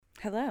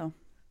Hello.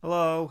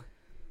 Hello.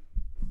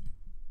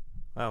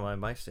 Wow, my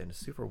mic stand is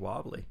super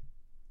wobbly.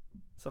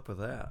 What's up with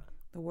that?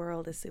 The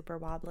world is super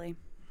wobbly.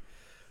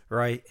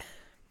 Right.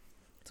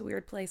 It's a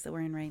weird place that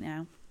we're in right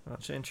now. Why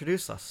don't you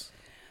introduce us?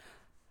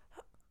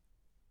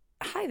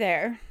 Hi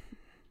there.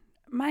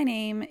 My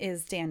name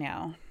is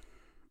Danielle,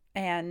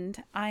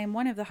 and I'm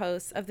one of the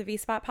hosts of the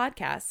V-Spot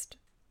podcast.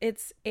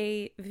 It's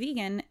a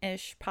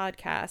vegan-ish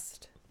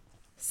podcast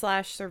 /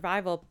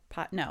 survival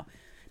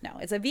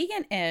it's a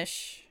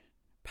vegan-ish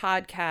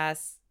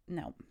podcast.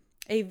 No,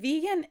 a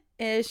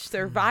vegan-ish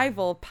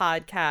survival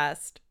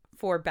podcast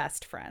for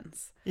best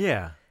friends.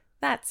 Yeah.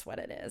 That's what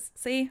it is.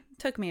 See,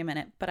 took me a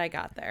minute, but I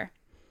got there.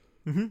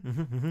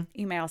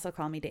 You may also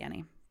call me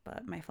Danny,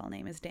 but my full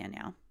name is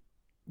Danielle.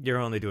 You're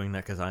only doing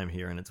that because I'm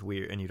here and it's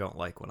weird and you don't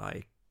like when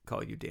I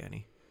call you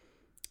Danny.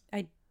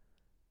 I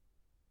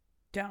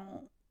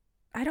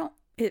don't.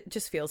 It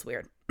just feels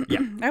weird.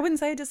 Yeah. I wouldn't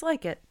say I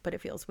dislike it, but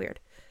it feels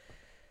weird.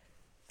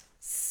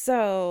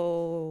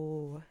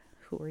 So,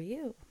 who are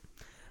you?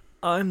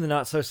 I'm the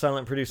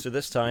not-so-silent producer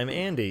this time,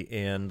 Andy,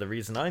 and the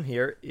reason I'm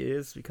here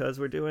is because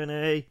we're doing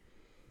a...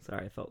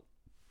 Sorry, I felt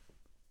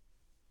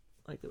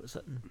like there was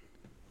something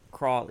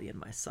crawly in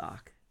my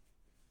sock.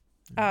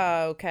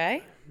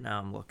 Okay. Now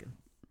I'm looking.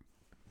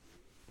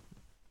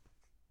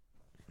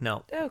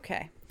 No.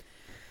 Okay.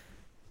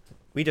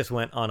 We just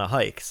went on a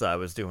hike, so I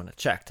was doing a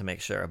check to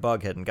make sure a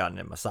bug hadn't gotten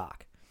in my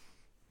sock.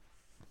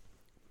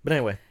 But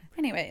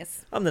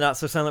Anyways. I'm the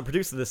not-so-silent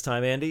producer this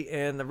time, Andy,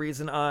 and the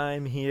reason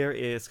I'm here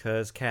is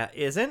because Kat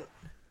isn't.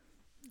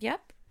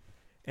 Yep.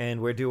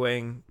 And we're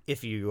doing,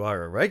 if you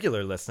are a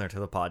regular listener to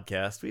the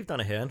podcast, we've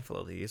done a handful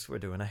of these. We're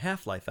doing a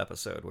Half-Life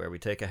episode where we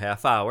take a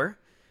half hour,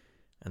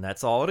 and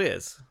that's all it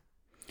is.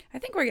 I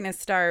think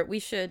we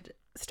should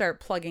start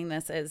plugging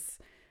this as...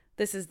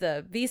 This is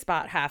the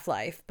V-Spot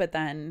Half-Life, but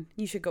then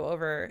you should go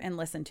over and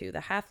listen to the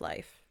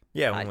Half-Life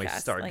Yeah, podcast, when we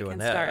start doing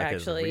that, start like,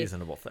 actually, is a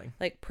reasonable thing.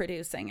 Like,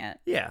 producing it.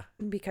 Yeah.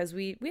 Because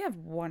we have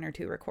one or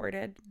two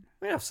recorded.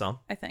 We have some.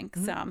 I think,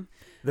 some.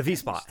 The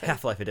V-Spot,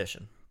 Half-Life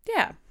edition.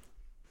 Yeah.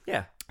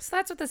 Yeah. So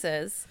that's what this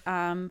is.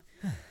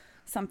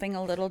 Something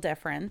a little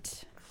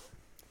different.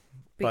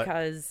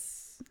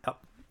 Because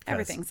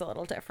everything's a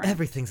little different.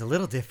 Everything's a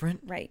little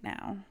different. Right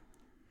now.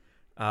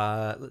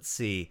 Let's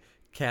see.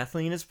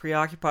 Kathleen is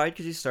preoccupied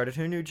because she started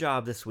her new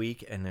job this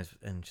week, and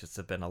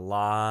just been a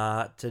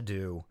lot to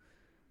do.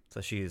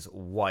 So she's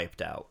wiped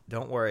out.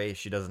 Don't worry,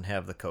 she doesn't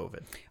have the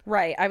COVID.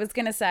 Right. I was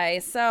going to say,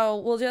 so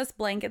we'll just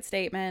blanket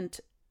statement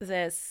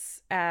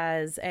this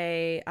as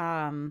a,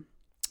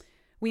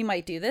 we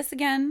might do this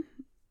again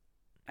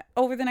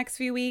over the next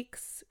few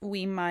weeks.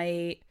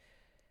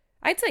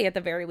 I'd say at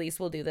the very least,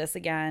 we'll do this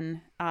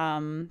again.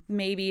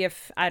 Maybe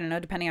if, I don't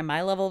know, depending on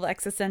my level of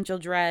existential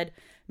dread,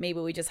 maybe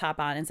we just hop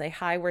on and say,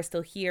 hi, we're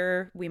still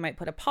here. We might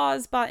put a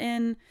pause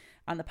button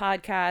on the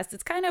podcast.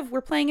 It's kind of,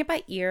 we're playing it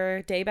by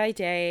ear, day by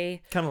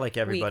day. Kind of like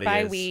everybody week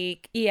by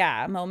week.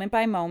 Yeah, moment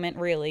by moment,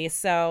 really.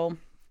 So,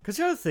 because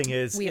the other thing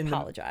is, we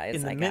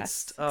apologize, I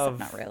guess. Except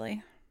not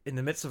really. In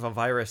the midst of a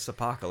virus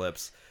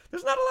apocalypse,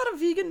 there's not a lot of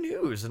vegan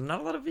news and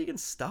not a lot of vegan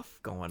stuff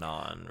going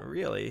on,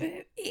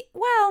 really.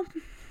 Well...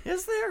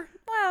 Is there?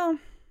 Well...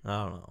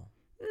 I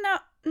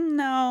don't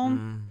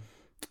know.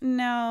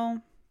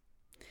 No.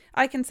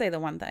 I can say the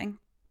one thing.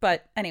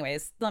 But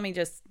anyways, let me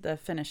just, the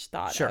finished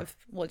thought of,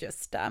 we'll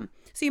just, so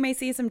you may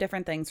see some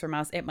different things from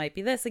us. It might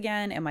be this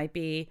again. It might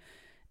be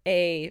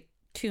a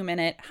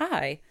 2-minute,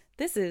 hi,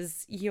 this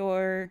is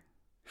your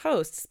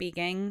host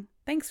speaking.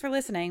 Thanks for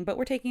listening, but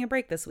we're taking a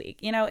break this week.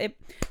 You know, it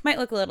might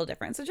look a little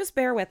different. So just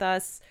bear with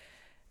us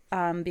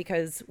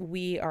because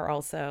we are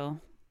also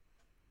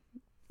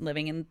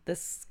living in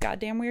this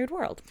goddamn weird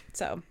world.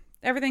 So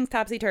everything's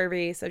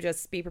topsy-turvy, so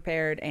just be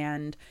prepared,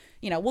 and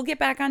we'll get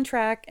back on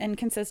track and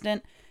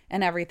consistent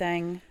and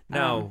everything.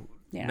 Now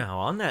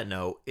on that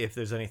note, if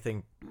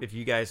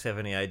you guys have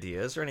any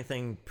ideas or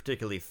anything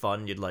particularly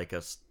fun you'd like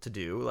us to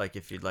do, like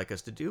if you'd like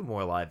us to do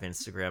more live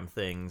Instagram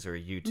things or a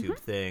YouTube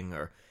thing,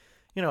 or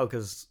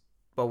because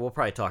we'll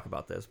probably talk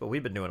about this, but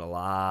we've been doing a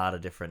lot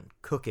of different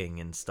cooking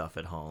and stuff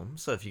at home.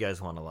 So if you guys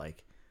want to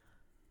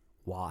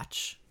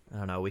watch, I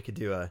don't know, we could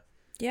do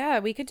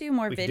we could do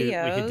more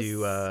videos. We could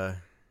do,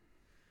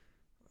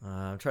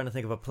 I'm trying to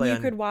think of a play. You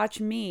could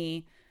watch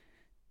me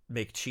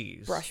make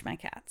cheese. Brush my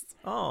cats.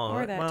 Oh,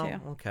 or that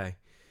too. Okay.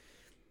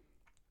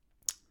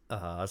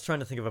 I was trying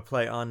to think of a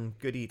play on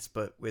Good Eats,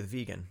 but with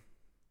vegan.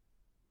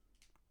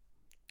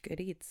 Good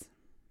Eats.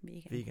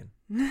 Vegan.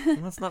 Well,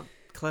 that's not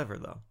clever,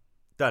 though.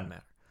 Doesn't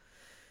matter.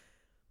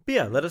 But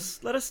yeah, let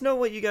us know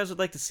what you guys would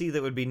like to see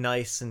that would be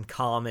nice and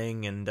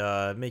calming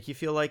and make you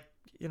feel like,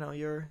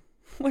 you're...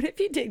 What if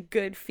you did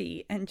good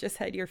feet and just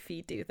had your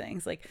feet do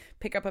things like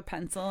pick up a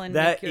pencil and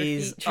that make your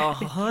is feet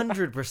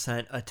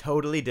 100% a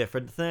totally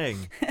different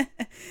thing.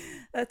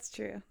 That's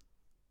true.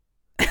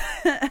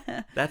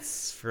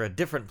 That's for a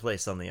different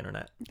place on the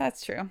internet.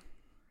 That's true.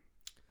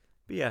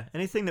 But yeah,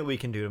 anything that we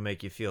can do to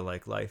make you feel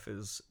like life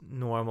is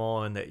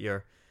normal and that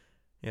you're,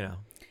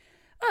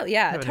 Oh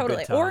yeah,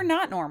 totally. Or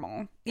not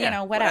normal.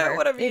 Whatever.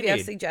 Whatever if you have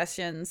need.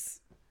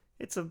 suggestions.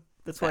 It's a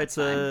That's why it's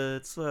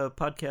a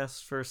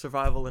podcast for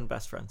survival and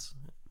best friends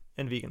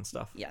and vegan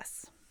stuff.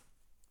 Yes.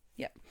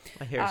 Yep.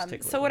 My hair's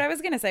tickling. So what I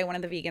was going to say, one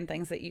of the vegan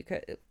things that you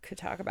could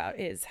talk about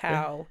is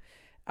how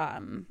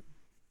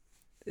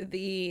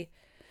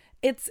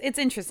it's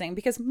interesting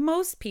because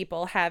most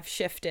people have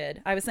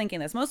shifted. I was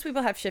thinking this. Most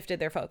people have shifted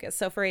their focus.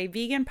 So for a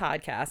vegan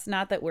podcast,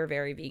 not that we're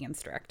very vegan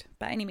strict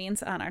by any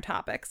means on our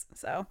topics.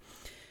 So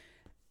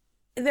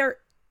there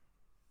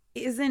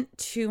isn't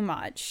too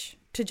much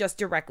to just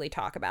directly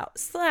talk about.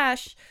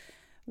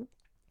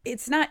 /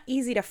 it's not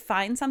easy to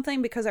find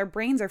something because our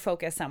brains are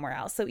focused somewhere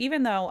else. So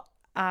even though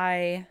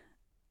I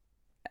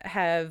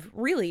have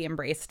really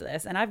embraced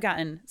this and I've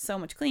gotten so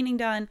much cleaning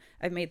done,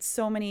 I've made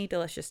so many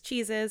delicious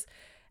cheeses,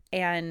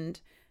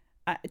 and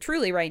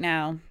truly right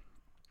now,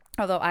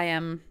 although I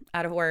am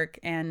out of work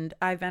and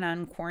I've been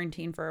on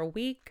quarantine for a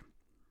week,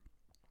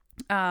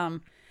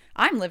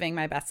 I'm living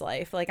my best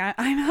life. Like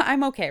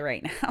I'm okay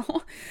right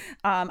now.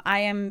 I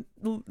am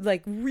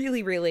like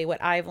really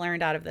what I've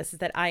learned out of this is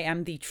that I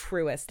am the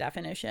truest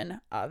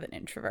definition of an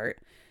introvert.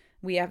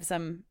 We have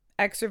some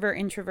extrovert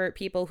introvert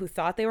people who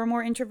thought they were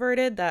more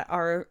introverted that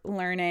are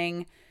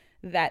learning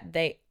that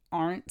they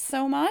aren't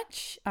so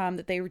much,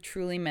 that they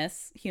truly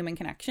miss human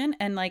connection.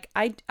 And like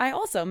I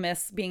also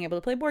miss being able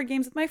to play board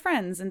games with my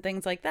friends and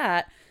things like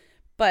that.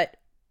 But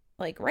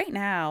like right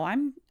now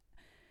I'm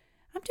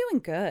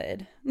doing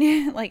good.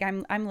 Like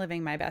I'm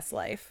living my best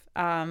life.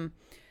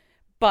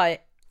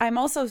 But I'm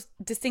also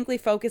distinctly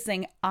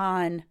focusing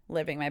on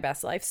living my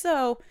best life.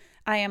 So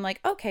I am like,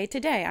 okay,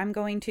 today I'm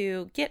going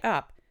to get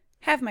up,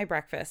 have my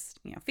breakfast,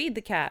 feed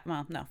the cat.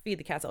 Well, no, feed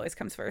the cats always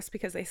comes first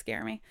because they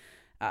scare me.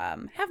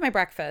 Have my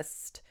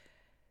breakfast,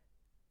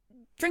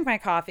 drink my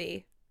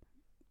coffee,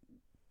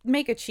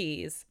 make a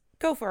cheese,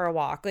 go for a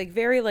walk, like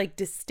very like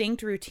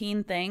distinct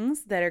routine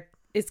things that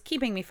is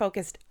keeping me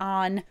focused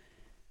on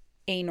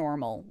a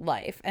normal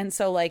life. And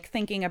so like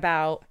thinking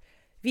about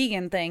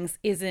vegan things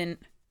isn't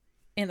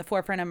in the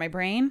forefront of my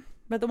brain.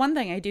 But the one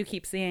thing I do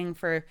keep seeing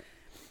for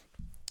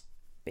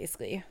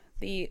basically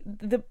the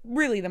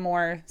really the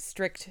more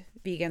strict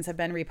vegans have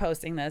been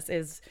reposting this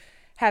is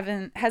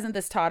hasn't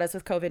this taught us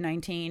with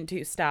COVID-19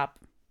 to stop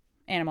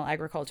animal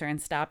agriculture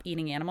and stop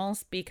eating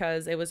animals,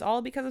 because it was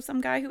all because of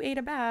some guy who ate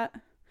a bat.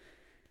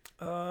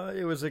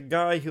 It was a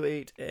guy who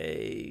ate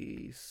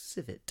a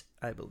civet,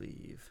 I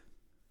believe.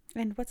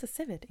 And what's a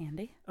civet,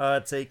 Andy?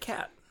 It's a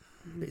cat,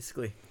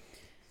 basically.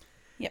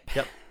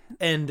 Yep.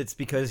 And it's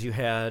because you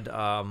had,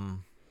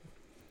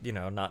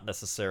 not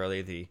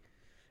necessarily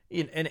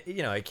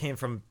it came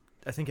from,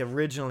 I think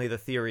originally the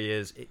theory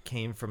is it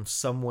came from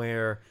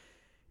somewhere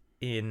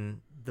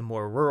in the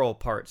more rural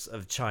parts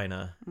of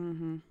China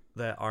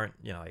that aren't,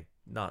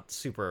 not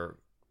super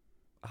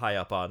high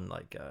up on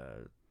like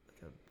a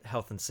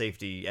health and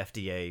safety,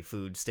 FDA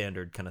food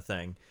standard kind of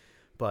thing.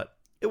 But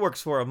it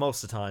works for them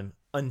most of the time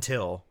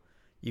until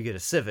you get a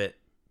civet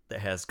that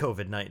has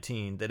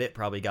COVID-19 that it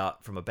probably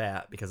got from a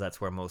bat, because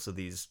that's where most of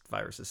these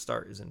viruses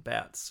start, is in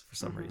bats for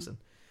some reason.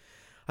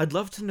 I'd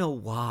love to know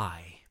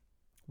why.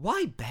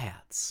 Why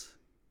bats?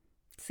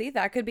 See,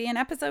 that could be an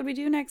episode we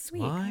do next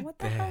week. Why what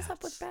the hell's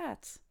up with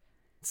bats?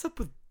 What's up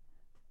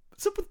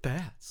with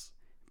bats?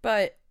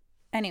 But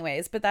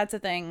anyways, that's the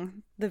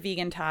thing. The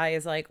vegan tie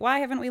is like, why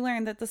haven't we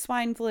learned that the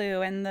swine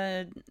flu and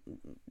the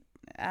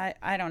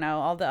I don't know,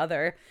 all the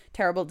other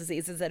terrible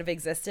diseases that have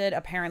existed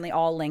apparently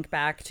all link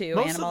back to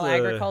animal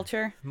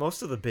agriculture.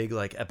 Most of the big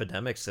like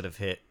epidemics that have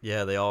hit,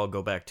 they all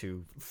go back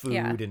to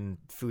food and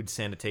food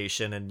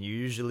sanitation, and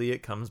usually it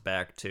comes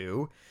back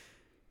to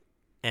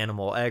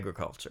animal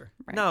agriculture.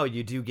 Right. Now,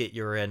 you do get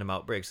your random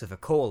outbreaks of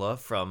eCola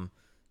from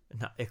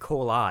not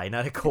eCola.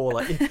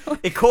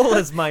 eCola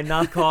is my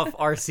knockoff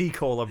RC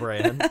Cola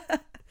brand.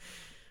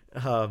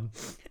 Oh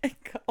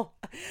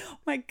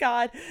my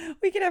God,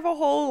 we could have a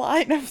whole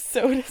line of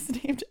sodas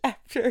named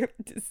after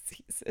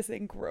diseases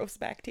and gross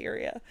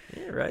bacteria.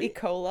 Yeah, right.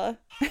 eCola.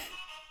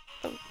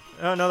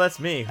 Oh no, that's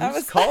me.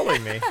 Who's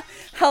calling me?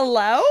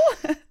 Hello?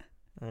 All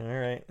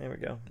right, there we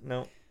go.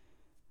 No,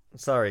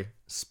 sorry,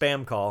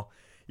 spam call.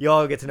 You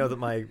all get to know that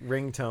my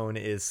ringtone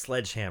is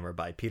 "Sledgehammer"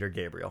 by Peter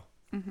Gabriel.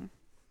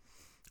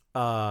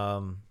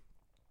 But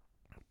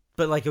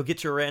like you'll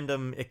get your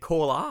random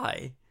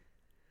eCola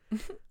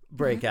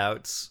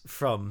breakouts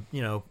from,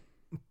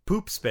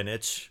 poop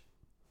spinach,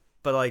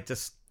 but like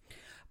just.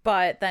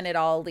 But then it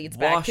all leads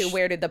back to,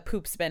 where did the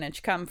poop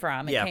spinach come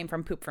from? It came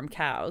from poop from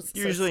cows.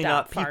 Usually so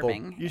not people.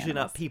 Usually animals.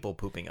 Not people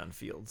pooping on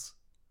fields.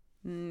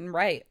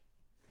 Right.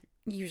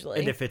 Usually.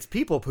 And if it's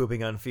people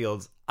pooping on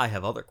fields, I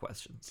have other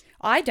questions.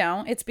 I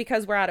don't. It's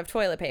because we're out of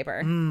toilet paper,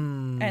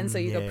 and so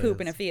you go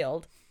poop in a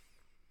field.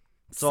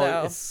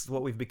 So it's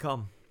what we've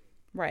become.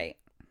 Right.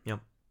 Yep.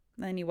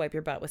 Then you wipe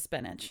your butt with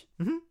spinach.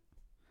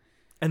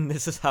 And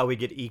this is how we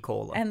get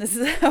eCola.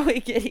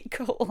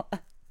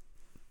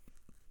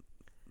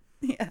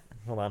 Yeah.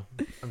 Hold on.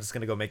 I'm just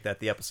going to go make that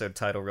the episode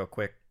title real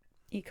quick.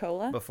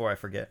 eCola? Before I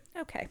forget.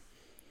 Okay.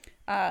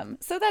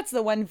 So that's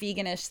the one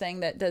veganish thing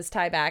that does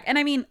tie back. And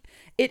I mean,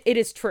 it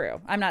is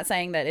true. I'm not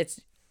saying that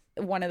it's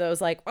one of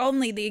those like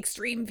only the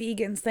extreme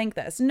vegans think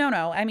this.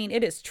 No. I mean,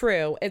 it is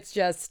true. It's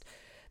just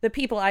the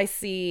people I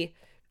see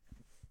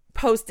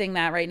posting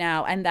that right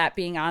now and that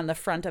being on the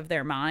front of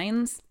their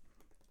minds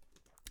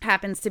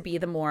happens to be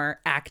the more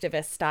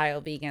activist style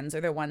vegans,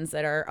 or the ones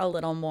that are a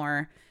little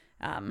more,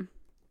 I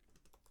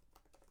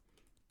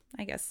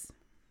guess,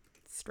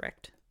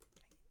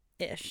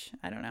 strict-ish.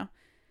 I don't know.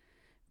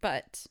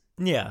 But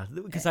yeah,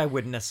 because I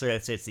wouldn't necessarily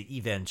say it's the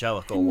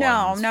evangelical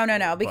ones.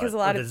 No, because a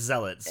lot of the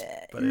zealots.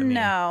 But I mean,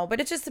 no, but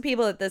it's just the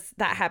people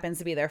that happens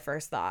to be their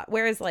first thought.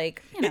 Whereas,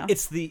 like, you know,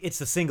 it's the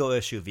single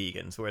issue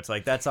vegans where it's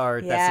like that's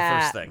the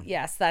first thing.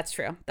 Yes, that's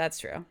true.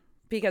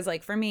 Because,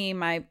 like, for me,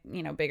 my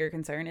bigger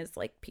concern is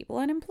like people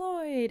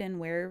unemployed and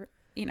where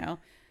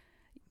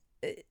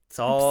it's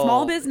all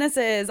small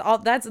businesses. All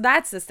that's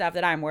the stuff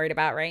that I'm worried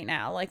about right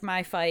now. Like,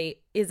 my fight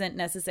isn't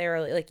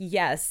necessarily like,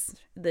 yes,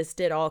 this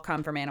did all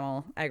come from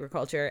animal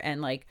agriculture and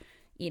like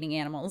eating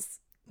animals.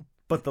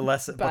 But the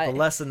lesson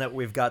that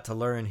we've got to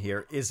learn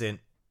here isn't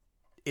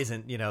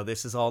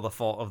this is all the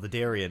fault of the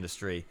dairy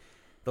industry.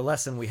 The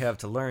lesson we have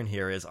to learn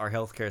here is our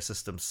healthcare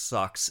system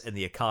sucks and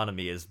the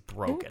economy is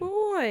broken.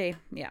 Oh boy,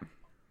 yeah.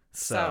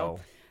 So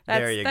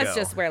there you go. That's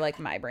just where like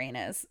my brain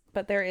is.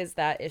 But there is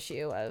that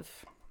issue of.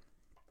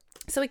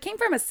 So it came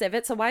from a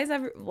civet. So why is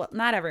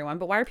not everyone,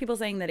 but why are people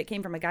saying that it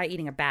came from a guy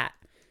eating a bat?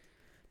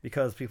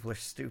 Because people are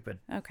stupid.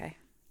 Okay.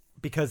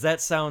 Because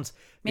that sounds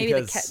maybe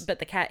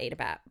the cat ate a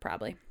bat,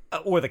 probably.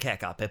 Or the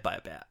cat got bit by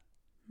a bat.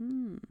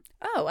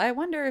 Oh, I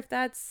wonder if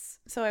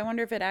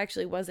it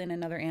actually was in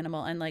another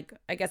animal, and like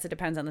I guess it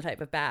depends on the type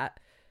of bat,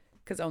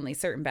 because only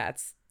certain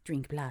bats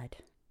drink blood.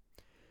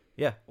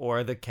 Yeah,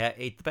 or the cat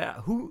ate the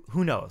bat. Who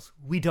knows?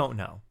 We don't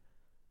know.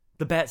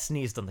 The bat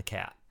sneezed on the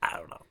cat. I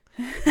don't know.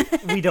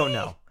 We don't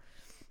know.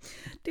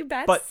 Do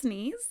bats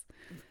sneeze?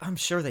 I'm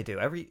sure they do.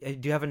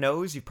 Do you have a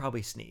nose? You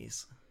probably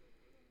sneeze.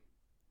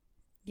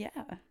 Yeah.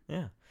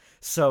 Yeah.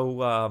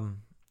 So,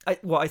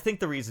 I think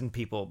the reason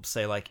people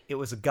say like it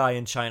was a guy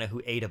in China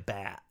who ate a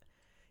bat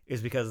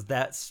is because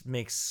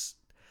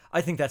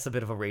I think that's a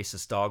bit of a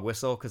racist dog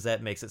whistle, because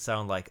that makes it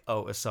sound like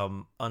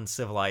some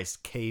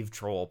uncivilized cave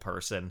troll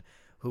person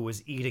who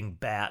was eating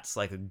bats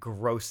like a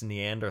gross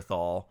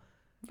Neanderthal.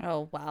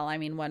 Oh, well, I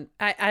mean,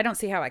 I don't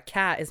see how a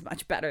cat is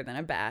much better than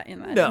a bat in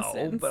that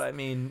instance. No, but I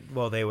mean,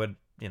 they would,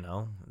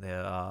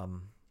 the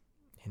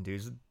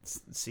Hindus would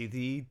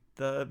see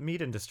the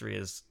meat industry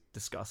as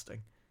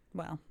disgusting.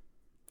 Well,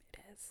 it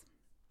is.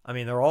 I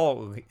mean,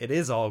 it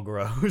is all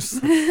gross.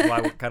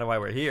 That's kind of why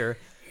we're here.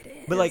 It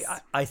is. But like,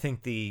 I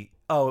think it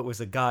was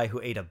a guy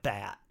who ate a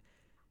bat.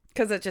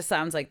 Because it just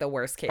sounds like the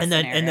worst case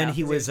scenario. And then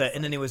he was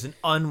an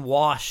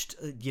unwashed,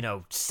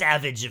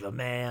 savage of a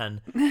man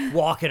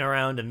walking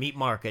around a meat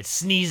market,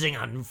 sneezing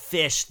on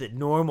fish that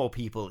normal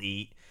people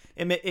eat.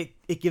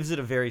 It gives it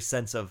a very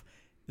sense of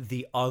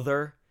the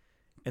other,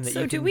 and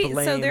that blame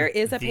So there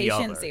is a the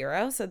patient other.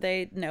 Zero, so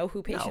they know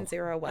who patient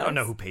Zero was. I don't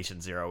know who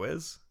patient Zero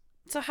is.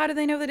 So how do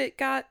they know that it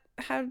got?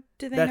 How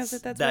do they know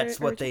that that's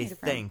what they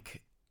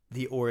think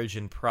the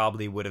origin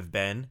probably would have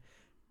been.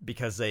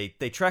 Because they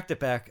tracked it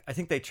back. I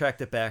think they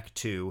tracked it back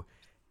to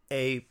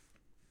a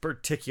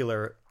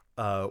particular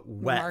wet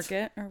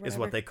market or whatever is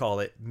what they call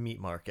it, meat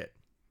market,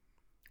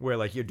 where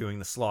like you're doing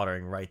the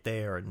slaughtering right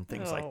there and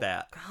things like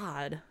that.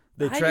 God,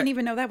 I didn't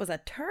even know that was a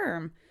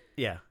term.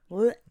 Yeah.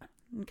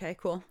 Okay,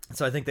 cool.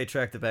 So I think they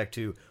tracked it back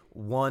to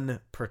one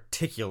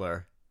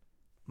particular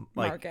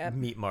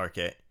meat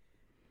market,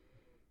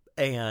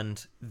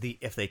 and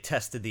if they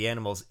tested the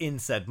animals in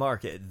said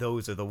market,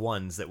 those are the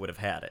ones that would have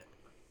had it.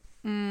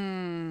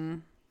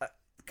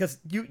 Because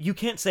you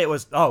can't say it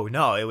was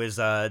it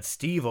was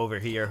Steve over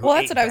here who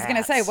that's what I was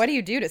gonna say. What do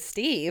you do to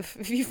Steve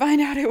if you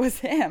find out it was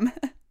him?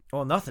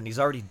 Well, nothing, he's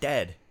already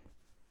dead.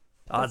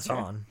 Odds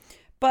on.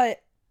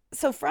 But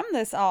so from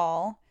this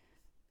all,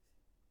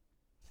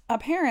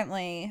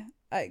 apparently,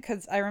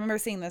 because I remember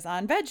seeing this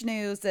on Veg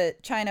News,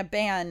 that China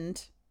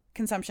banned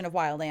consumption of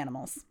wild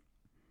animals.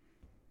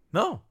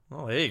 No.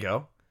 Well, there you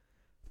go.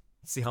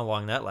 Let's see how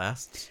long that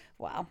lasts.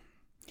 Wow.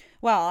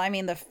 Well, I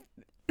mean,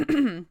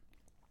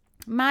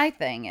 my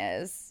thing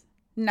is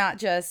not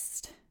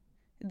just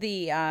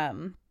the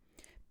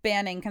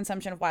banning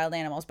consumption of wild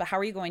animals, but how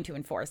are you going to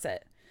enforce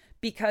it?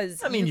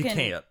 Because you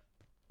can't.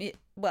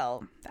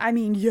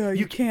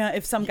 You can't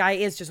if some guy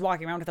is just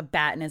walking around with a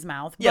bat in his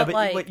mouth. Yeah,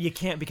 but you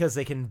can't, because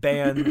they can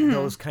ban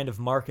those kind of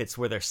markets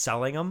where they're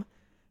selling them.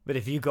 But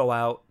if you go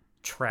out,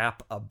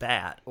 trap a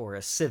bat or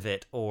a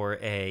civet or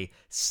a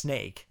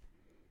snake,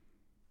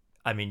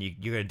 I mean,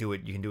 you're gonna do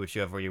it. You can do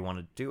whatever you want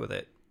to do with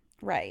it.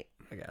 Right.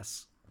 I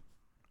guess.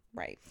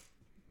 Right.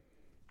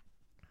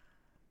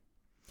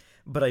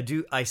 But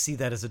I see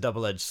that as a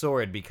double-edged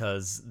sword,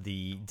 because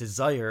the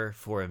desire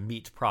for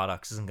meat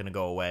products isn't going to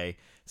go away.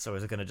 So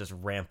is it going to just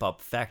ramp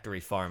up factory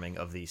farming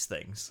of these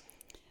things?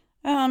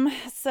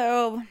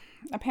 So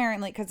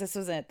apparently, because this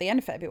was at the end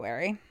of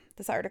February,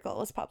 this article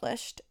was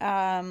published.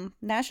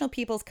 National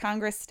People's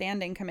Congress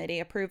Standing Committee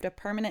approved a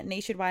permanent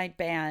nationwide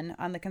ban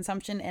on the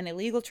consumption and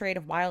illegal trade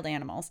of wild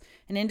animals,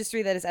 an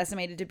industry that is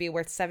estimated to be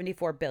worth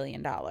 $74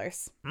 billion.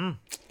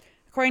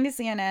 According to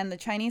CNN, the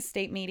Chinese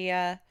state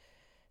media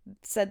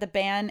said the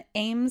ban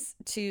aims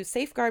to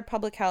safeguard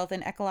public health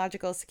and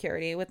ecological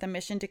security with the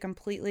mission to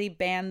completely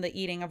ban the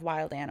eating of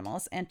wild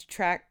animals and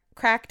to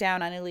crack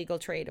down on illegal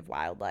trade of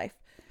wildlife.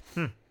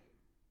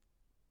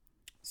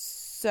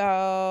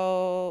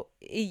 So,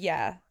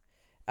 yeah.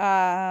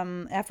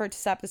 Effort to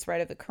stop the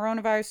spread of the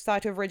coronavirus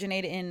thought to have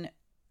originated in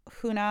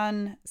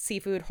Hunan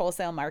seafood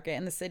wholesale market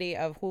in the city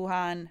of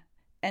Wuhan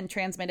and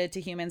transmitted to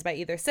humans by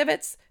either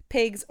civets,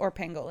 pigs, or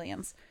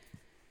pangolins.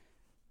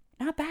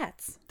 Not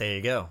bats. There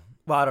you go.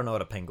 Well, I don't know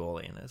what a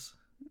pangolin is.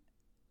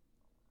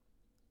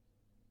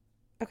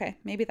 Okay,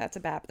 maybe that's a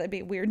bat. That'd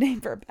be a weird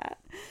name for a bat.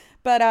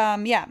 But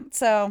yeah,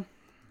 so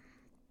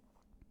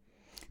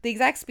the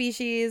exact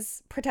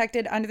species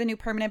protected under the new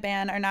permanent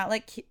ban are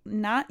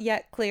not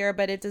yet clear,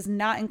 but it does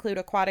not include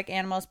aquatic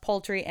animals,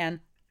 poultry,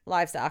 and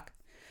livestock.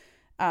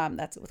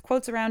 That's with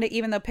quotes around it,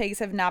 even though pigs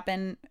have not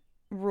been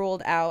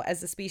ruled out as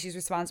the species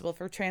responsible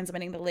for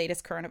transmitting the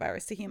latest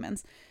coronavirus to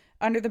humans.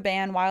 Under the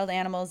ban, wild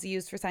animals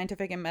used for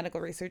scientific and medical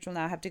research will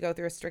now have to go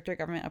through a stricter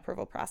government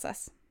approval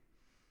process.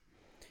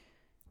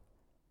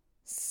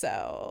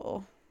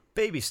 So,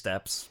 baby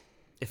steps,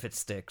 if it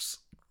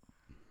sticks.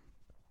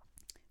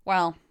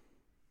 Well,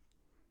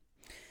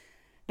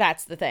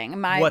 that's the thing.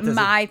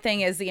 My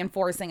thing is the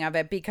enforcing of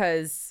it,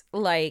 because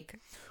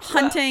like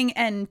hunting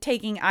and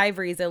taking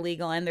ivory is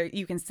illegal, and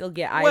you can still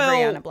get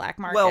ivory on a black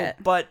market. Well,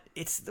 but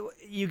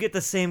you get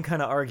the same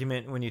kind of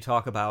argument when you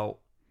talk about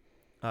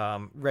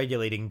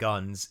regulating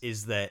guns,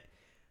 is that,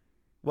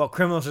 well,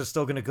 criminals are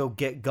still going to go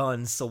get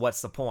guns, so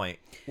what's the point?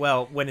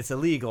 Well, when it's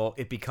illegal,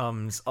 it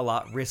becomes a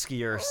lot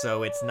riskier,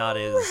 so it's not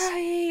as...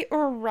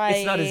 Right.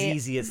 It's not as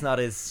easy, it's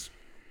not as...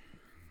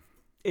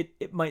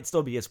 It might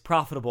still be as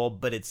profitable,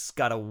 but it's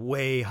got a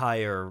way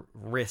higher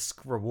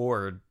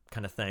risk-reward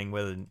kind of thing,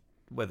 whether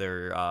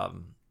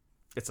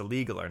it's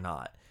illegal or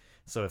not.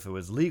 So if it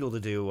was legal to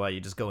do, well, you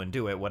just go and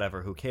do it,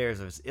 whatever, who cares?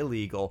 If it's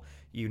illegal,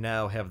 you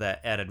now have that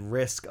added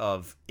risk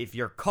of, if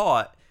you're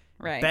caught,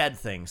 bad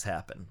things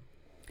happen.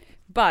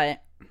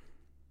 But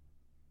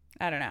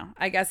I don't know.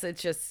 I guess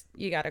it's just,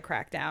 you got to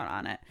crack down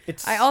on it.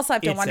 I also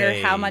have to wonder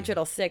how much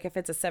it'll stick if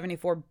it's a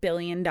 $74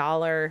 billion.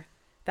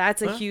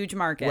 That's a huge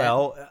market.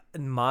 Well,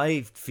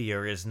 my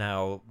fear is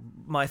now,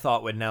 my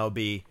thought would now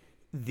be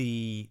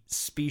the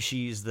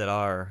species that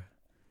are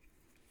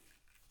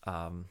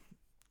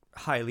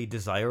highly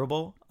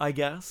desirable, I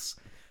guess,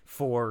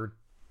 for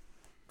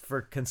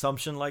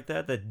consumption like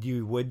that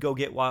you would go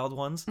get wild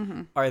ones.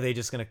 Mm-hmm. Are we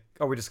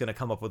just gonna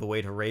come up with a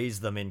way to raise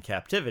them in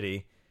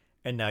captivity,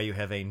 and now you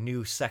have a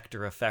new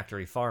sector of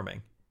factory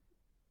farming?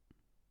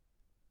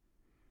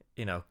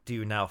 Do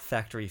you now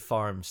factory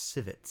farm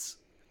civets?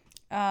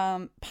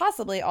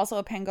 Possibly. Also,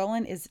 a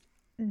pangolin is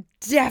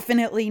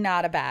definitely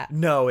not a bat.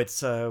 No,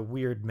 it's a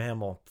weird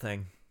mammal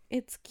thing.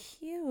 It's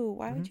cute.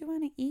 Why would you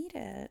want to eat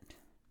it?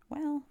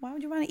 Well, why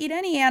would you want to eat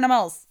any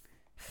animals?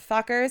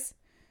 Fuckers.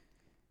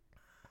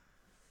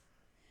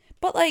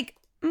 But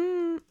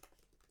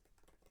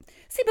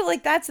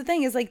that's the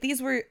thing, is like,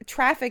 these were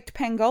trafficked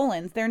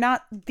pangolins.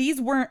 These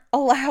weren't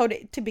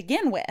allowed to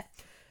begin with.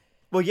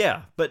 Well,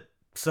 yeah, but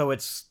so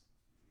it's,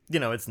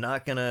 it's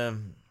not gonna...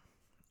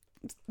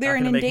 They're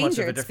an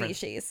endangered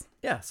species.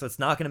 Yeah, so it's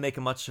not gonna make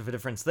much of a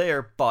difference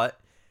there, but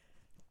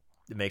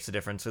it makes a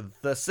difference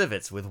with the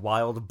civets, with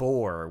wild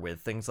boar, with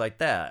things like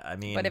that. I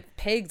mean... But if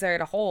pigs are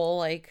at a hole,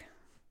 like...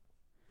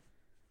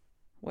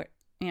 What,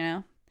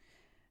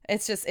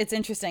 it's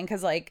interesting,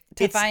 because,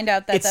 to find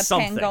out that the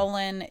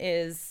pangolin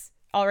is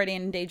already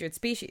an endangered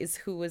species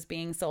who was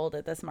being sold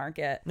at this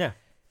market. Yeah.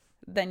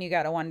 Then you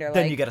got to wonder,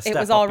 then you gotta step it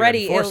was up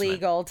already your enforcement.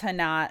 illegal to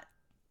not,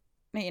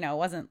 it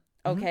wasn't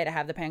okay to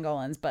have the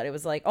pangolins, but it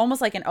was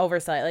almost like an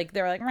oversight. Like,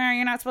 they were like,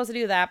 you're not supposed to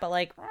do that, but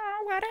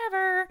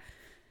whatever.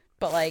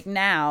 But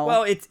now,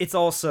 well, it's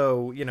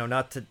also,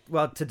 not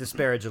to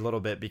disparage a little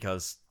bit,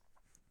 because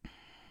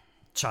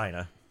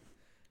China,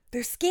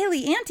 they're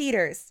scaly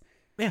anteaters.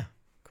 Yeah,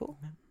 cool.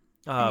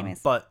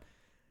 But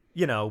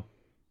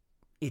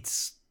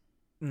it's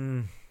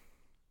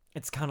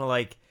kind of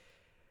like,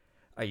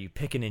 are you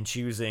picking and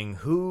choosing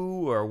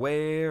who or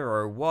where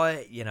or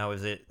what?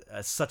 Is it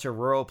such a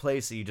rural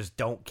place that you just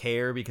don't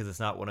care because it's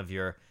not one of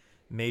your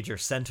major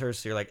centers?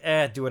 So you're like,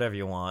 do whatever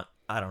you want.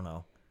 I don't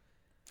know.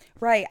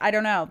 Right. I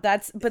don't know.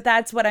 That's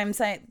what I'm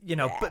saying.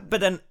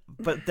 But then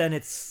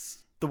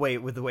it's the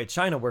way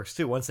China works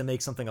too. Once they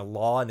make something a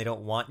law and they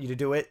don't want you to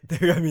do it,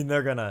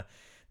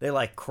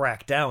 they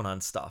crack down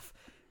on stuff.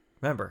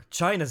 Remember,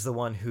 China's the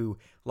one who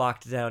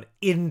locked down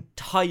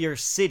entire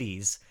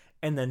cities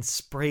and then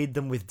sprayed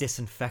them with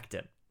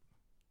disinfectant.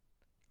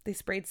 They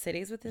sprayed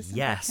cities with disinfectant?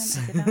 Yes.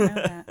 I did not know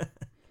that.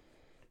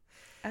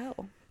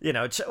 Oh.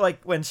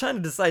 When China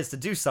decides to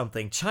do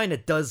something, China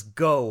does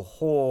go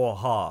whole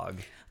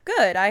hog.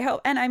 Good. I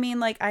hope. And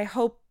I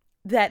hope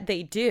that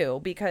they do,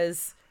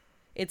 because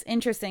it's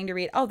interesting to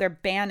read, they're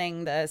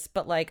banning this,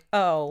 but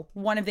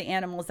one of the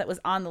animals that was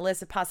on the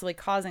list of possibly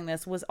causing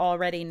this was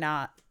already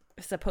not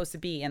supposed to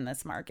be in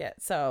this market.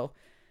 So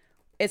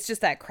it's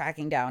just that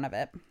cracking down of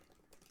it.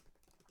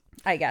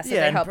 I guess. So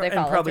they hope they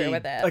follow probably, through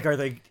with it.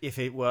 Like, if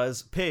it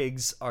was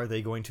pigs, are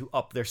they going to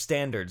up their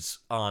standards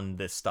on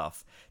this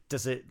stuff?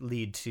 Does it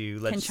lead to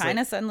Can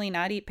China suddenly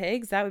not eat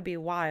pigs? That would be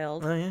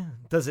wild. Oh yeah.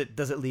 Does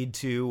it lead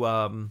to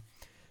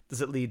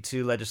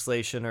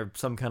legislation or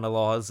some kind of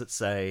laws that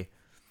say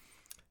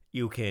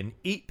you can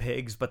eat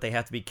pigs, but they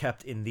have to be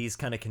kept in these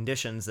kind of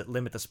conditions that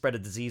limit the spread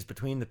of disease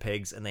between the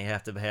pigs, and they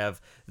have to have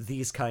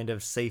these kind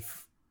of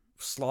safe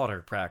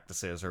slaughter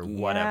practices or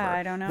whatever?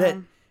 I don't know. That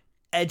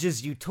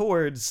edges you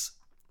towards,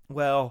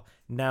 well,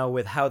 now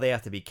with how they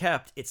have to be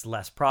kept, it's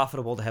less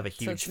profitable to have a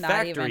huge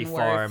factory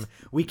farm.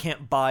 We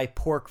can't buy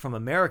pork from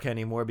America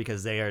anymore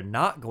because they are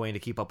not going to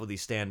keep up with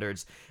these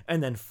standards,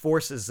 and then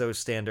forces those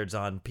standards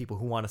on people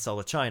who want to sell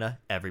to China,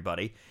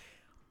 everybody.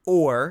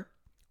 Or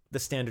the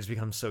standards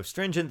become so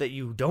stringent that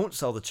you don't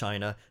sell to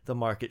China, the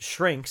market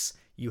shrinks,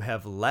 you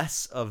have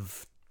less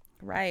of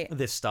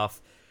this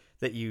stuff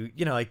that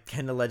like,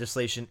 can the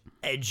legislation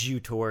edge you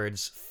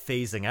towards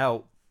phasing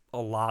out a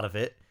lot of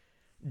it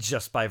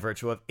just by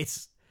virtue of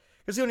it's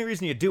because the only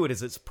reason you do it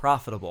is it's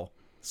profitable.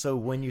 So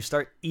when you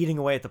start eating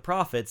away at the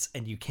profits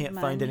and you can't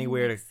find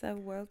anywhere makes the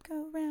world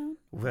go round.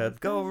 World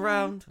go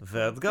round,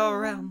 world go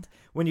round.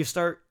 When you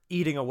start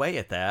eating away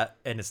at that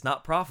and it's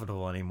not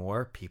profitable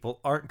anymore, people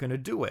aren't going to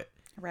do it.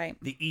 Right.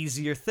 The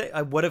easier thing.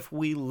 What if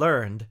we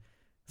learned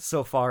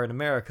so far in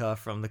America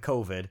from the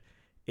COVID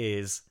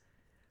is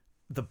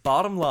the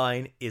bottom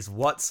line is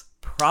what's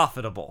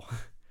profitable.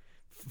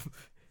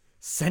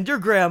 Send your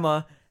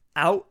grandma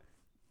out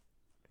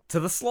to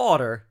the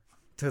slaughter,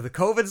 to the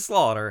COVID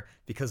slaughter,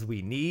 because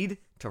we need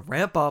to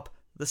ramp up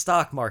the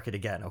stock market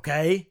again,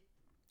 okay?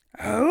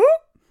 Oh?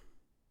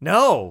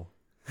 No.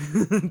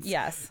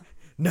 Yes.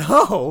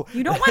 No.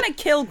 You don't want to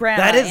kill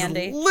grandma, That is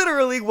Andy.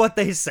 literally what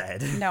they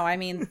said. No, I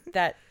mean,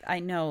 that, I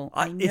know.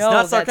 It's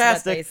not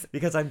sarcastic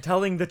because I'm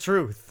telling the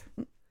truth.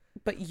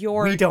 But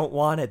we don't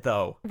want it,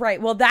 though.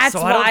 Right, well, that's why...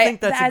 So I don't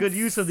think that's a good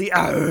use of the...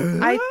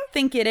 I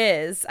think it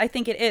is. I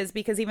think it is,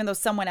 because even though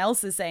someone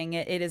else is saying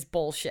it, it is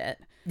bullshit.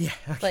 Yeah.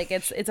 Like,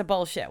 it's a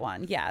bullshit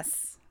one,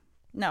 yes.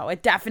 No,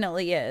 it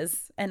definitely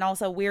is. And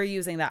also, we're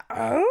using that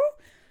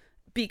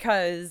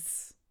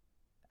because...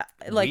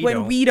 Like,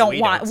 we don't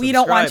want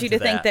you to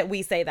think that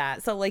we say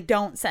that. So, like,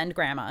 don't send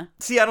grandma.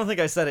 See, I don't think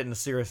I said it in a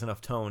serious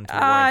enough tone to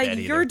warrant that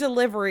either. Your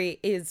delivery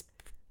is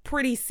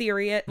pretty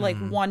serious, like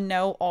one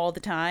note all the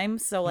time.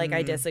 So, like,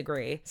 I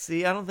disagree.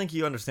 See, I don't think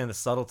you understand the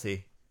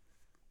subtlety.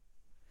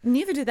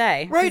 Neither do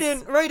they. Write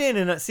in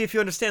and see if you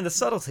understand the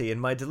subtlety in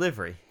my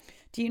delivery.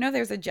 Do you know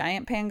there's a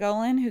giant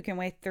pangolin who can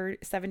weigh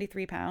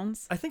 73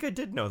 pounds? I think I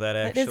did know that,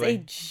 actually. That is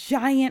a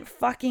giant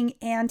fucking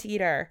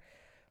anteater.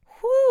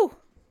 Whew.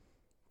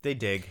 They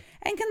dig.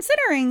 And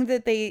considering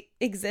that they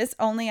exist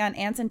only on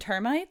ants and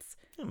termites,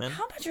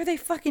 how much are they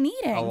fucking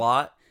eating? A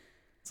lot.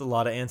 It's a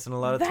lot of ants and a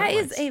lot of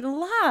termites. That is a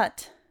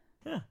lot.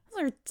 Yeah.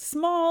 Those are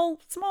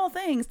small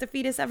things to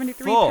feed a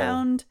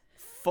 73-pound...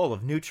 Full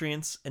of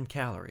nutrients and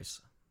calories.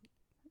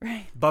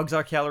 Right. Bugs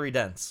are calorie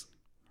dense.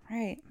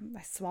 Right.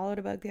 I swallowed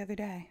a bug the other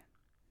day.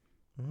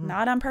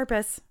 Not on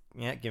purpose.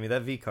 Yeah, give me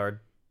that V card.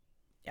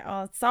 Yeah,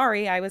 well,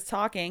 sorry, I was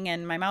talking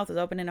and my mouth was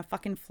open and a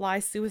fucking fly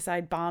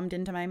suicide bombed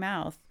into my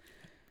mouth.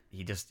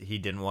 He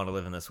didn't want to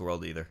live in this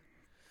world either.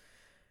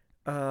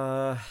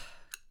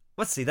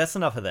 Let's see, that's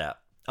enough of that.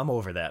 I'm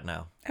over that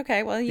now.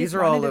 Okay, well, you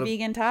wanted a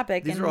vegan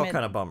topic. These are all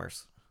kind of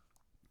bummers.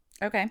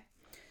 Okay.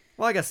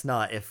 Well, I guess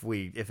not if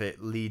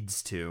it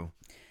leads to.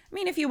 I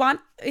mean, if you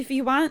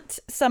want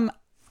some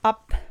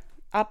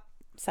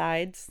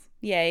upsides,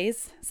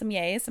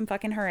 some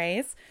fucking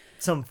hoorays.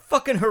 Some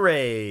fucking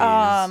hoorays.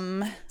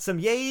 Some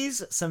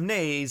yays, some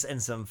nays,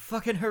 and some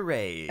fucking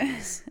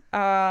hoorays.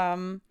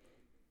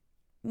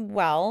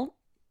 Well,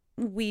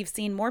 we've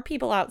seen more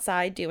people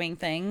outside doing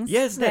things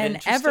than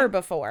ever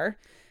before.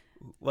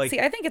 Like, see,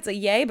 I think it's a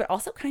yay, but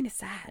also kind of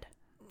sad.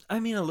 I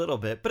mean, a little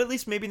bit, but at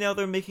least maybe now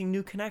they're making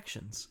new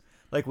connections.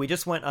 Like, we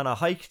just went on a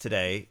hike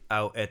today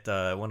out at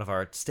one of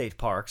our state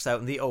parks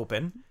out in the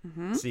open,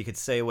 so you could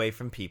stay away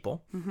from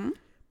people. Mm-hmm.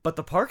 But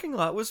the parking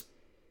lot was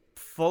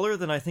fuller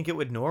than I think it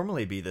would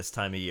normally be this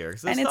time of year.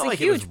 And it's a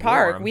huge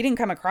park. We didn't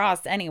come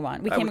across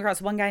anyone. We came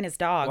across one guy and his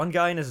dog. One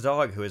guy and his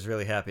dog who was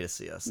really happy to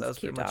see us. That was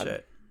pretty much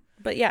it.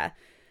 But yeah,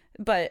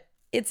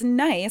 it's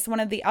nice. One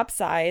of the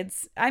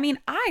upsides, I mean,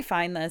 I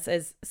find this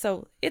it's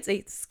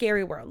a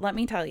scary world. Let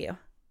me tell you.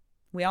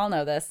 We all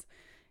know this.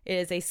 It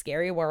is a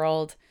scary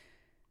world.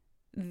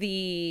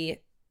 The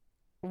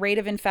rate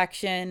of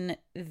infection,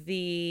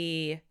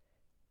 the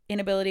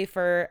inability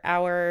for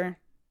our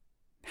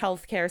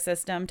healthcare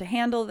system to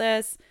handle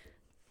this,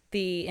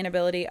 the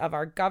inability of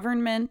our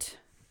government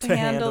to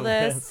handle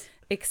this,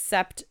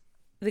 except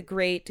the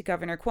great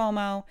Governor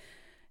Cuomo.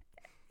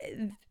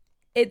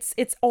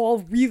 It's all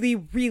really,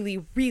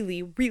 really,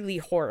 really, really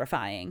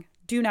horrifying.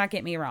 Do not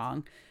get me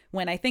wrong.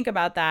 When I think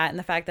about that and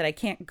the fact that I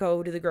can't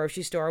go to the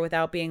grocery store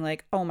without being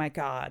like, oh my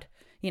God,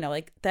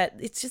 like that,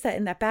 it's just that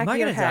in that back of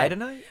your head. Am I going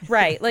to die tonight?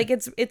 Right. Like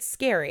it's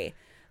scary.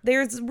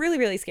 There's really,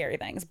 really scary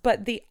things.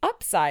 But the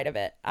upside of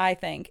it, I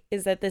think,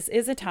 is that this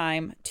is a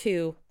time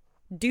to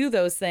do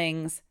those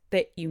things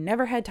that you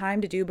never had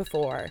time to do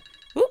before.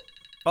 Oop.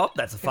 Oh,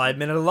 that's a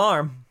 5-minute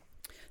alarm.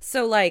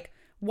 So like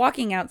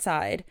walking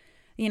outside,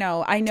 you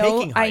know, I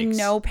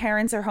know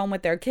parents are home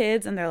with their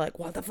kids and they're like,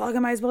 what the fuck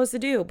am I supposed to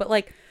do? But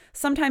like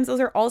sometimes those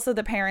are also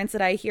the parents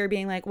that I hear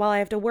being like, well, I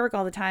have to work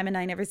all the time and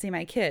I never see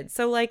my kids.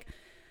 So like,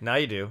 now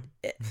you do.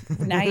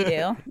 Now you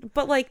do.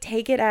 But like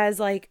take it as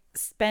like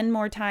spend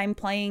more time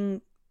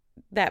playing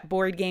that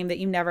board game that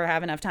you never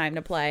have enough time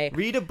to play.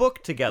 Read a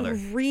book together.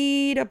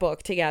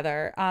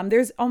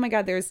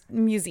 There's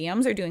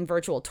museums are doing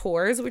virtual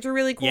tours, which are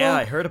really cool. Yeah,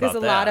 I heard about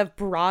that. There's a lot of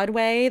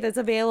Broadway that's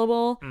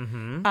available.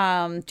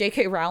 Mm-hmm.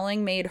 J.K.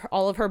 Rowling made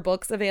all of her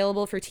books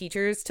available for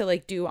teachers to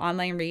like do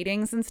online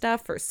readings and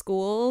stuff for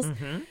schools.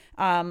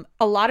 Mm-hmm.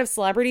 A lot of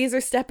celebrities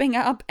are stepping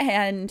up,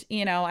 and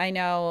you know, I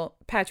know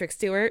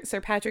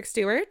Sir Patrick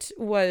Stewart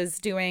was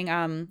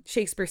doing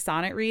Shakespeare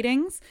sonnet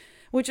readings,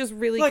 which is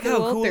really like cool.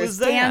 How cool There's is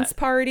that? Dance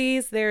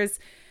parties. There's,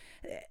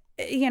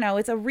 you know,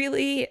 it's a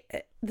really,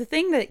 the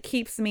thing that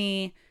keeps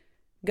me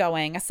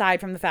going,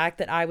 aside from the fact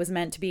that I was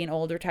meant to be an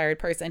old retired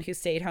person who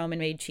stayed home and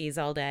made cheese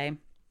all day,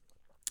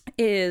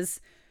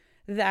 is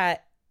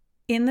that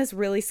in this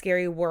really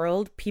scary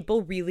world,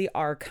 people really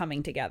are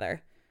coming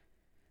together.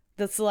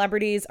 The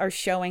celebrities are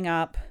showing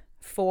up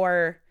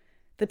for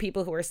the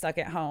people who are stuck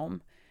at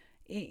home.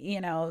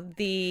 You know,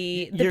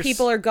 the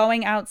people are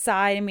going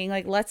outside and being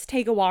like, let's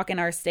take a walk in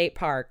our state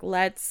park.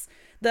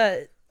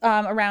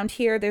 Around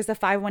here, there's the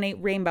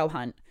 518 rainbow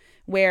hunt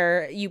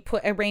where you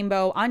put a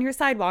rainbow on your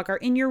sidewalk or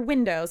in your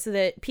window so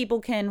that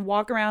people can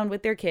walk around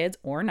with their kids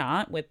or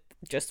not, with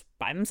just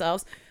by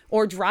themselves,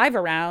 or drive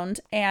around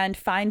and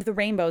find the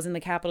rainbows in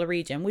the capital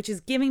region, which is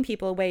giving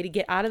people a way to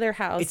get out of their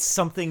house. It's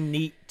something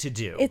neat to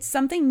do. It's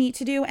something neat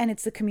to do, and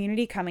it's the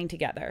community coming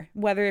together,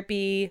 whether it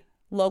be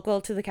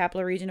local to the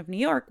capital region of New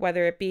York,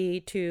 whether it be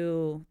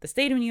to the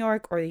state of New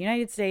York or the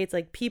United States.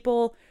 Like,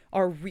 people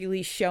are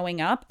really showing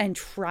up and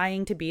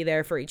trying to be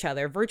there for each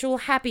other. Virtual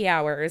happy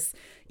hours,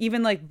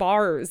 even like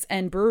bars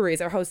and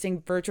breweries are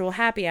hosting virtual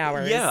happy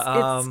hours.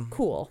 Yeah, it's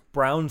cool.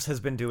 Browns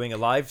has been doing a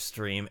live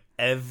stream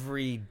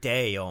every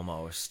day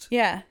almost.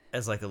 Yeah,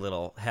 as like a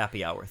little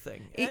happy hour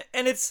thing,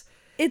 and it's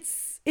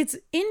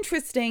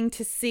interesting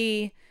to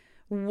see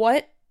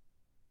what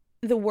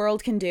the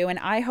world can do, and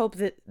I hope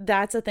that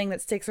that's a thing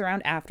that sticks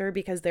around after,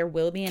 because there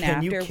will be an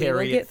after. We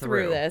will get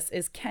through this.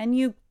 Is, can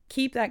you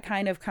keep that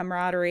kind of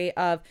camaraderie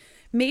of,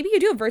 maybe you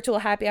do a virtual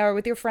happy hour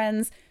with your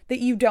friends that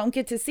you don't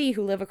get to see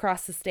who live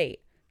across the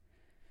state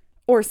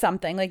or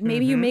something. Like,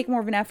 maybe you make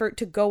more of an effort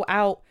to go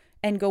out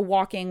and go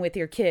walking with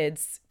your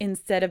kids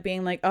instead of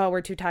being like, oh,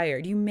 we're too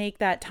tired. You make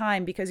that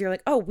time because you're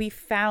like, oh, we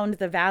found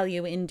the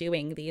value in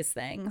doing these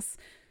things.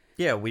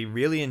 Yeah, we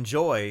really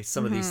enjoy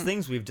some of these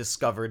things we've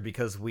discovered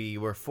because we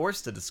were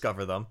forced to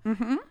discover them.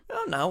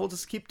 Well, now we'll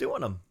just keep doing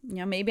them. You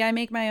know, maybe I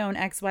make my own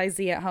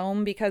XYZ at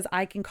home because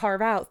I can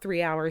carve out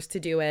 3 hours to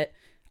do it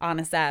on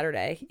a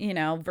Saturday, you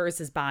know,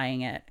 versus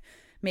buying it.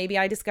 Maybe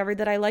I discovered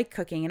that I like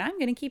cooking and I'm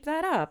going to keep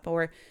that up,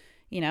 or,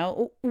 you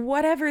know,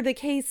 whatever the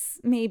case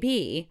may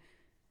be.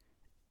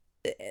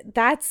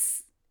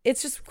 It's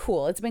just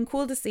cool. It's been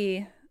cool to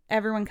see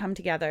everyone come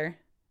together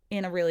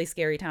in a really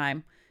scary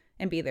time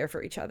and be there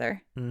for each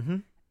other.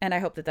 And I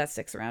hope that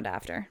sticks around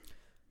after.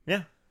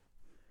 Yeah.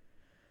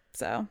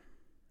 So,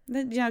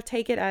 you know,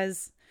 take it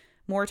as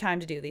more time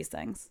to do these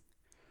things.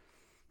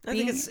 I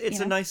think it's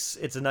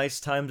a nice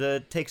time to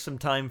take some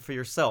time for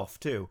yourself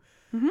too,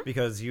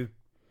 because you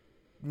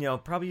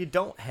probably you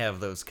don't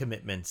have those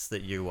commitments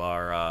that you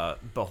are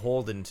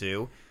beholden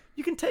to.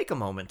 You can take a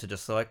moment to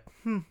just like,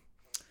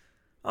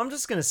 I'm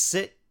just gonna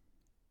sit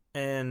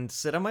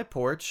on my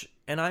porch,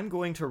 and I'm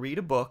going to read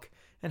a book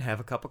and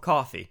have a cup of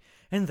coffee,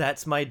 and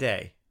that's my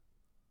day.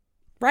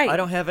 Right. I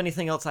don't have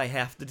anything else I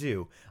have to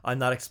do. I'm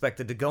not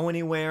expected to go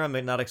anywhere. I'm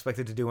not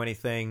expected to do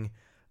anything.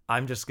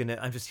 I'm just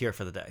here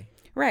for the day.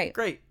 Right.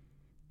 Great.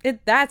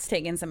 That's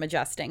taken some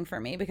adjusting for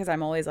me, because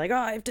I'm always like, oh,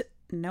 I have to.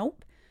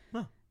 Nope.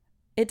 Huh.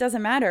 It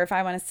doesn't matter if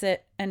I want to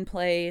sit and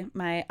play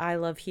my I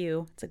Love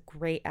Hue. It's a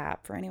great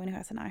app for anyone who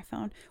has an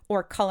iPhone,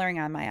 or coloring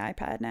on my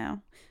iPad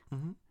now.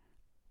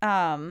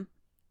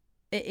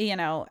 You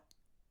know,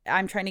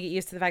 I'm trying to get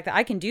used to the fact that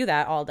I can do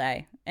that all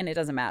day and it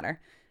doesn't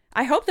matter.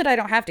 I hope that I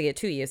don't have to get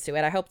too used to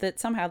it. I hope that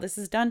somehow this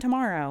is done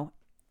tomorrow,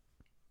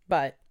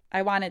 but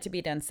I want it to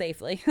be done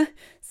safely.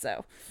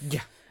 So,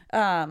 yeah.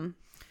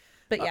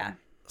 But yeah.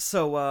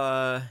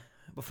 So,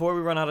 before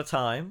we run out of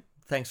time,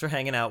 thanks for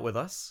hanging out with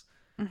us.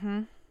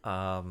 If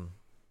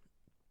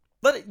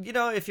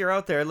you're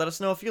out there, let us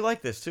know if you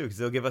like this too,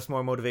 because it'll give us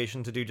more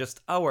motivation to do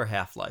just our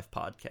Half-Life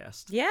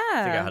podcast.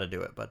 Yeah. Figure out how to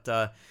do it.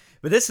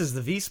 But this is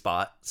the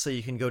V-Spot, so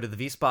you can go to the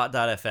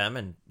vspot.fm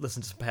and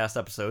listen to some past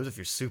episodes if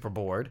you're super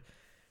bored.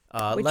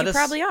 Which you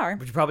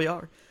probably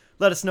are.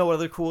 Let us know what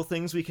other cool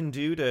things we can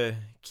do to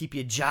keep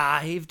you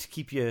jived,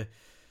 keep you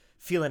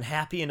feeling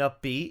happy and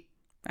upbeat.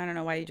 I don't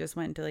know why you just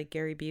went to like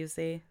Gary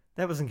Busey.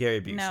 That wasn't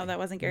Gary Busey. No, that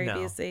wasn't Gary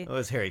Busey. It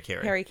was Harry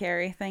Carey. Harry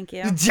Carey, thank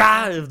you.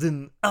 Jived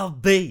and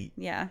upbeat.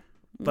 Yeah.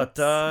 But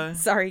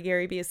sorry,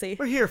 Gary Busey.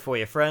 We're here for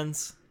you,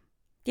 friends.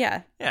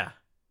 Yeah. Yeah.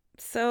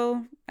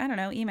 So, I don't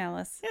know, email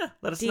us. Yeah,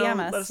 let us DM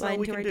know. us. Let us know Slide what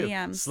we into can our do.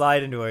 DMs.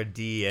 Slide into our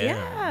DMs.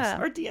 Yeah.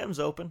 Are DMs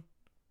open?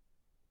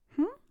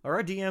 Hmm? Are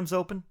our DMs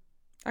open?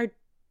 Our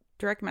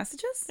direct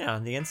messages? Yeah,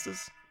 on the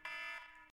Instas.